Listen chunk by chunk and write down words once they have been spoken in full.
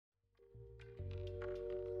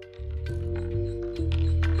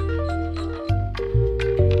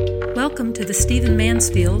Welcome to the Stephen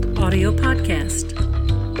Mansfield audio podcast.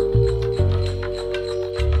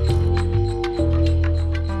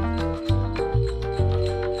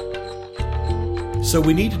 So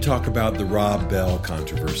we need to talk about the Rob Bell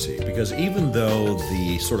controversy, because even though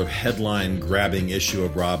the sort of headline-grabbing issue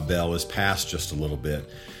of Rob Bell is past just a little bit,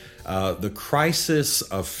 the crisis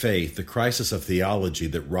of faith, the crisis of theology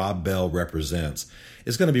that Rob Bell represents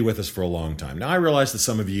is going to be with us for a long time. Now, I realize that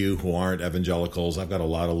some of you who aren't evangelicals, I've got a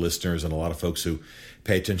lot of listeners and a lot of folks who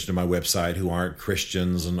pay attention to my website who aren't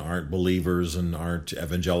Christians and aren't believers and aren't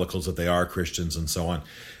evangelicals, that they are Christians and so on.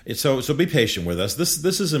 So be patient with us.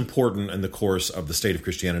 This is important in the course of the state of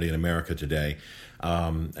Christianity in America today.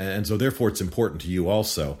 And so therefore it's important to you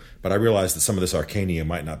also. But I realize that some of this arcana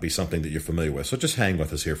might not be something that you're familiar with. So just hang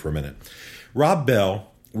with us here for a minute. Rob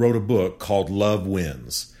Bell wrote a book called Love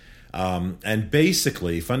Wins. And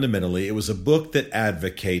basically, fundamentally, it was a book that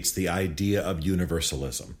advocates the idea of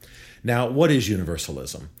universalism. Now, what is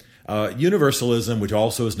universalism? Universalism, which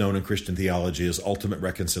also is known in Christian theology as ultimate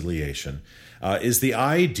reconciliation, is the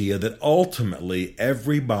idea that ultimately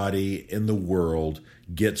everybody in the world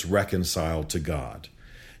gets reconciled to God.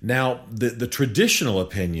 Now, the traditional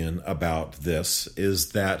opinion about this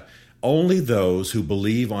is that only those who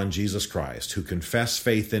believe on Jesus Christ, who confess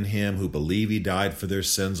faith in Him, who believe He died for their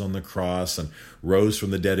sins on the cross and rose from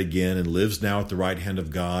the dead again and lives now at the right hand of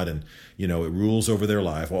God and, it rules over their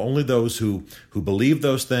life. Well, only those who believe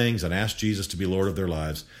those things and ask Jesus to be Lord of their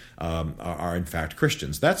lives are in fact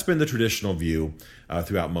Christians. That's been the traditional view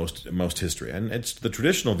throughout most history. And it's the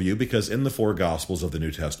traditional view because in the four Gospels of the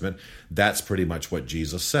New Testament, that's pretty much what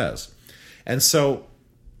Jesus says. And so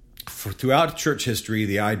throughout church history,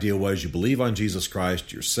 the idea was you believe on Jesus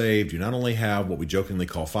Christ, you're saved. You not only have what we jokingly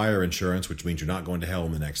call fire insurance, which means you're not going to hell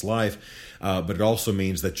in the next life, but it also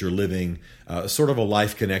means that you're living sort of a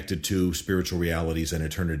life connected to spiritual realities and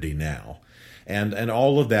eternity now. And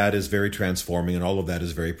all of that is very transforming, and all of that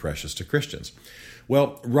is very precious to Christians.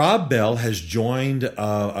 Well, Rob Bell has joined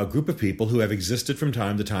a group of people who have existed from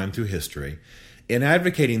time to time through history in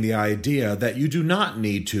advocating the idea that you do not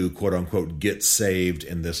need to, quote-unquote, get saved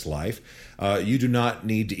in this life. You do not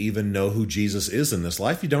need to even know who Jesus is in this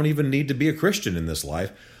life. You don't even need to be a Christian in this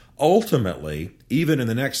life. Ultimately, even in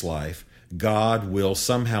the next life, God will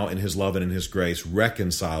somehow, in His love and in His grace,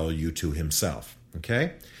 reconcile you to Himself.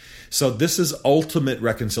 Okay? So this is ultimate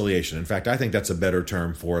reconciliation. In fact, I think that's a better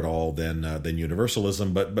term for it all than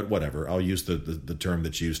universalism, but whatever. I'll use the term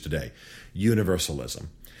that's used today, universalism.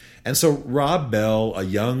 And so Rob Bell, a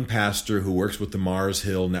young pastor who works with the Mars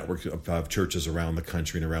Hill network of churches around the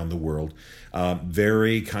country and around the world,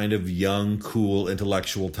 very kind of young, cool,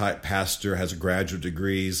 intellectual type pastor, has graduate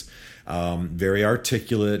degrees, very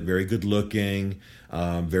articulate, very good looking,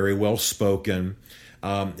 very well spoken.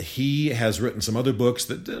 He has written some other books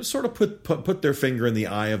that sort of put their finger in the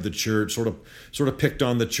eye of the church, sort of picked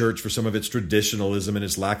on the church for some of its traditionalism and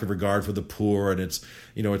its lack of regard for the poor and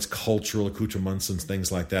its cultural accoutrements and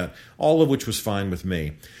things like that, all of which was fine with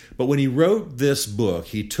me. But when he wrote this book,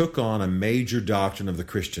 he took on a major doctrine of the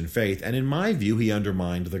Christian faith, and in my view, he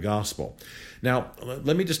undermined the gospel. Now,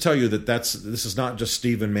 let me just tell you that this is not just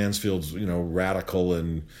Stephen Mansfield's, radical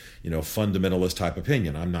and, fundamentalist type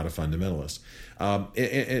opinion. I'm not a fundamentalist.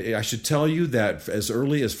 I should tell you that as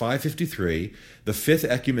early as 553, the Fifth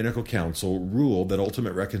Ecumenical Council ruled that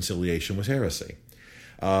ultimate reconciliation was heresy.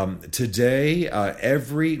 Today,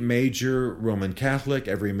 every major Roman Catholic,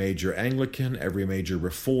 every major Anglican, every major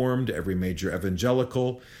Reformed, every major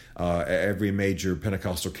Evangelical, every major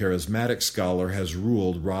Pentecostal charismatic scholar has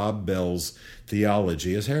ruled Rob Bell's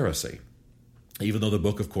theology as heresy. Even though the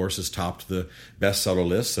book, of course, has topped the bestseller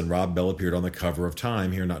lists, and Rob Bell appeared on the cover of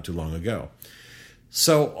Time here not too long ago.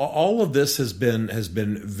 So all of this has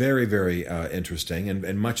been very, very interesting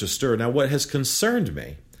and much astir. Now, what has concerned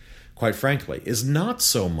me, quite frankly, is not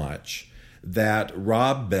so much that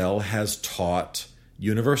Rob Bell has taught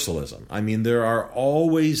universalism. I mean, there are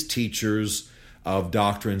always teachers of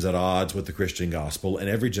doctrines at odds with the Christian gospel in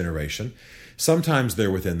every generation. Sometimes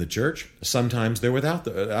they're within the church. Sometimes they're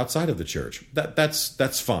outside of the church.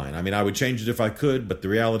 That's fine. I mean, I would change it if I could, but the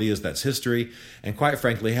reality is that's history. And quite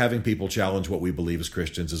frankly, having people challenge what we believe as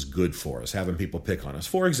Christians is good for us, having people pick on us.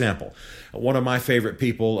 For example, one of my favorite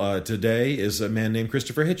people today is a man named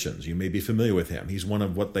Christopher Hitchens. You may be familiar with him. He's one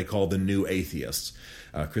of what they call the new atheists.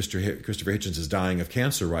 Christopher Hitchens is dying of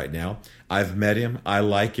cancer right now. I've met him. I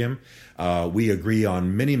like him. We agree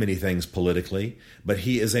on many, many things politically, but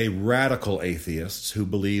he is a radical atheist who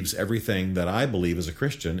believes everything that I believe as a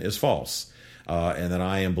Christian is false. and that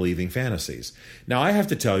I am believing fantasies. Now, I have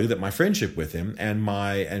to tell you that my friendship with him and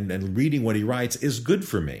and reading what he writes is good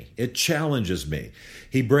for me. It challenges me.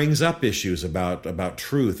 He brings up issues about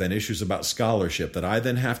truth and issues about scholarship that I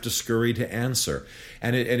then have to scurry to answer.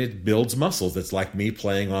 And it builds muscles. It's like me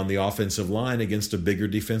playing on the offensive line against a bigger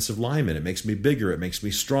defensive lineman. It makes me bigger. It makes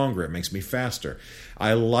me stronger. It makes me faster.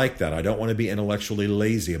 I like that. I don't want to be intellectually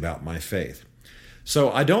lazy about my faith.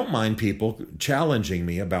 So I don't mind people challenging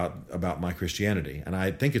me about my Christianity. And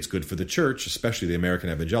I think it's good for the church, especially the American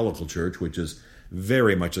Evangelical Church, which is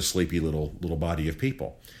very much a sleepy little body of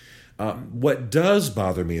people. What does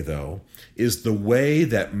bother me, though, is the way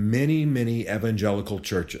that many evangelical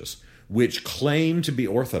churches, which claim to be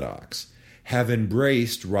Orthodox, have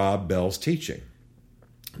embraced Rob Bell's teaching.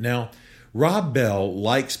 Now, Rob Bell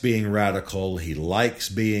likes being radical. He likes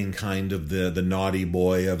being kind of the naughty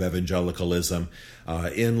boy of evangelicalism.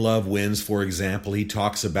 In Love Wins, for example, he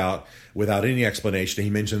talks about, without any explanation, he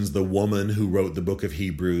mentions the woman who wrote the book of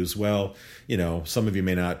Hebrews. Well, some of you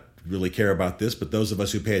may not really care about this, but those of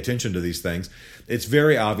us who pay attention to these things, it's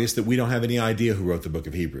very obvious that we don't have any idea who wrote the book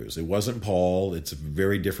of Hebrews. It wasn't Paul. It's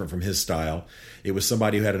very different from his style. It was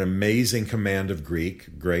somebody who had an amazing command of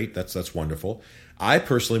Greek. Great. That's wonderful. I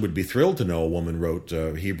personally would be thrilled to know a woman wrote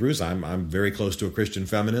Hebrews. I'm very close to a Christian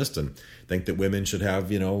feminist and think that women should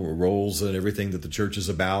have, roles and everything that the church is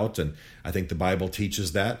about. And I think the Bible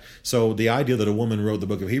teaches that. So the idea that a woman wrote the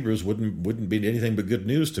book of Hebrews wouldn't be anything but good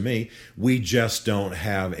news to me. We just don't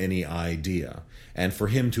have any idea. And for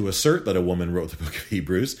him to assert that a woman wrote the book of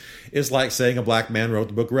Hebrews is like saying a black man wrote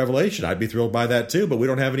the book of Revelation. I'd be thrilled by that too, but we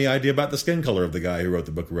don't have any idea about the skin color of the guy who wrote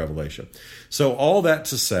the book of Revelation. So all that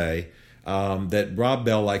to say, that Rob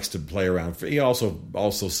Bell likes to play around. He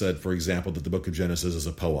also said, for example, that the book of Genesis is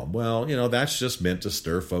a poem. Well, that's just meant to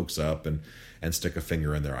stir folks up and stick a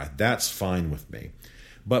finger in their eye. That's fine with me.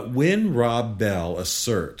 But when Rob Bell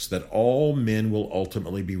asserts that all men will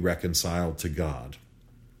ultimately be reconciled to God,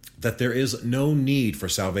 that there is no need for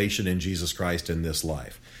salvation in Jesus Christ in this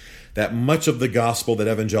life, that much of the gospel that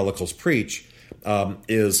evangelicals preach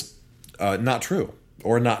is not true,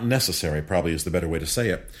 or not necessary, probably is the better way to say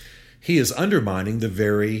it, he is undermining the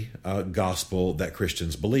very gospel that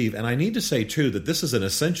Christians believe. And I need to say, too, that this is an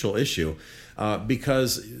essential issue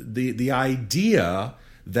because the idea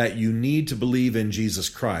that you need to believe in Jesus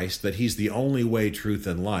Christ, that he's the only way, truth,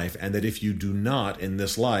 and life, and that if you do not in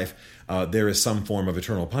this life, there is some form of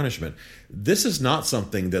eternal punishment. This is not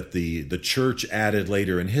something that the church added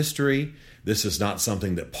later in history. This is not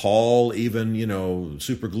something that Paul even,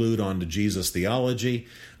 superglued onto Jesus' theology.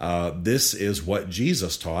 This is what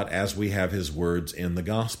Jesus taught as we have his words in the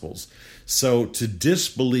Gospels. So to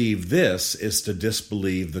disbelieve this is to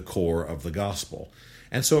disbelieve the core of the gospel.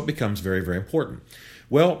 And so it becomes very, very important.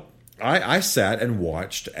 Well, I sat and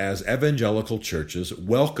watched as evangelical churches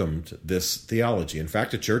welcomed this theology. In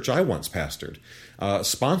fact, a church I once pastored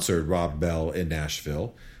sponsored Rob Bell in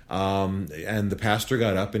Nashville. And the pastor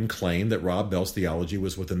got up and claimed that Rob Bell's theology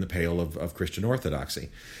was within the pale of Christian orthodoxy.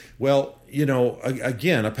 Well,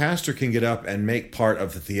 again, a pastor can get up and make part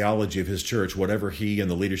of the theology of his church whatever he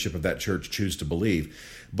and the leadership of that church choose to believe.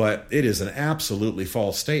 But it is an absolutely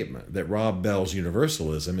false statement that Rob Bell's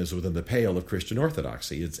Universalism is within the pale of Christian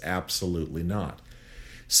orthodoxy. It's absolutely not.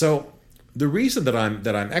 So the reason that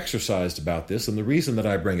I'm exercised about this, and the reason that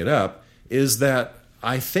I bring it up, is that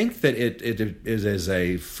I think that it is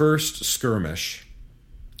a first skirmish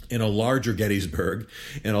in a larger Gettysburg,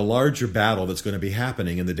 in a larger battle that's going to be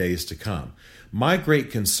happening in the days to come. My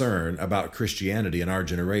great concern about Christianity in our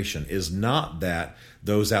generation is not that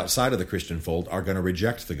those outside of the Christian fold are going to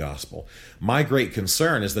reject the gospel. My great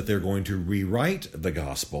concern is that they're going to rewrite the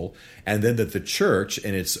gospel, and then that the church,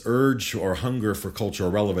 in its urge or hunger for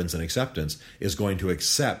cultural relevance and acceptance, is going to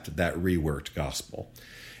accept that reworked gospel.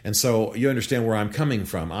 And so you understand where I'm coming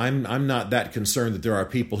from. I'm not that concerned that there are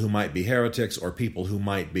people who might be heretics or people who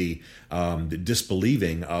might be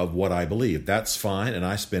disbelieving of what I believe. That's fine, and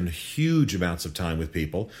I spend huge amounts of time with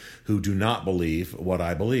people who do not believe what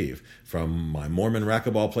I believe, from my Mormon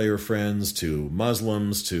racquetball player friends to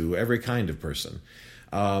Muslims to every kind of person.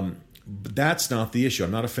 But that's not the issue. I'm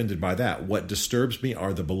not offended by that. What disturbs me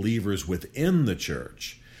are the believers within the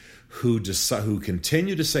church who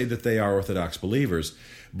continue to say that they are Orthodox believers,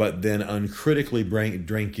 but then uncritically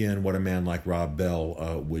drink in what a man like Rob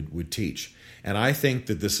Bell would teach. And I think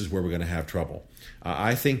that this is where we're going to have trouble.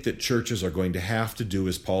 I think that churches are going to have to do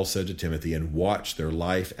as Paul said to Timothy and watch their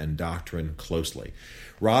life and doctrine closely.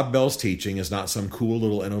 Rob Bell's teaching is not some cool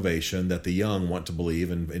little innovation that the young want to believe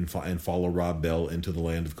and follow Rob Bell into the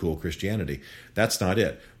land of cool Christianity. That's not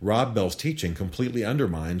it. Rob Bell's teaching completely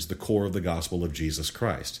undermines the core of the gospel of Jesus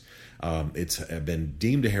Christ. It's been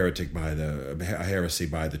deemed a heresy by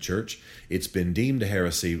the church. It's been deemed a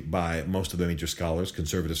heresy by most of the major scholars,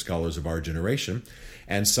 conservative scholars of our generation.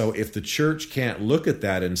 And so if the church can't look at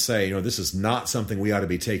that and say, this is not something we ought to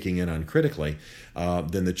be taking in uncritically,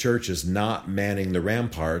 then the church is not manning the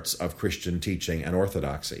ramparts of Christian teaching and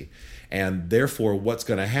orthodoxy. And therefore, what's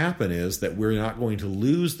going to happen is that we're not going to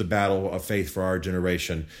lose the battle of faith for our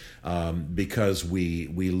generation because we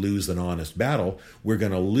lose an honest battle. We're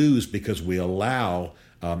going to lose because we allow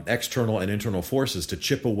external and internal forces to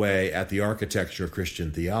chip away at the architecture of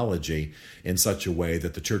Christian theology in such a way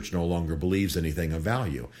that the church no longer believes anything of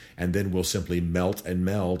value. And then we'll simply melt and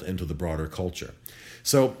meld into the broader culture.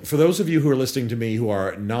 So for those of you who are listening to me who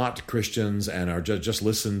are not Christians and are just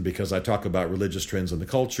listen because I talk about religious trends in the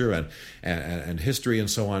culture and history and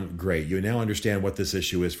so on, great. You now understand what this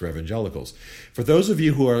issue is for evangelicals. For those of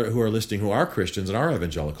you who are listening who are Christians and are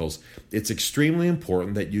evangelicals, it's extremely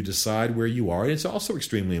important that you decide where you are. And it's also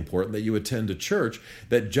extremely important that you attend a church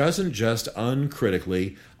that doesn't just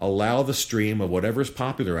uncritically allow the stream of whatever's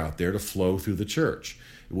popular out there to flow through the church.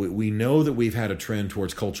 We know that we've had a trend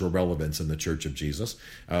towards cultural relevance in the Church of Jesus.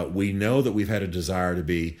 We know that we've had a desire to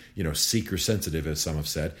be, seeker sensitive, as some have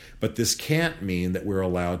said. But this can't mean that we're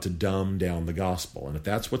allowed to dumb down the gospel. And if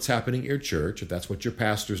that's what's happening at your church, if that's what your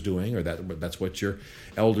pastor's doing, or that's what your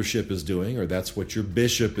eldership is doing, or that's what your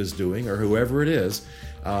bishop is doing, or whoever it is,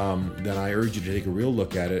 then I urge you to take a real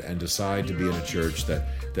look at it and decide to be in a church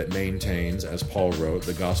that maintains, as Paul wrote,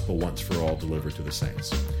 the gospel once for all delivered to the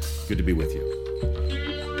saints. Good to be with you.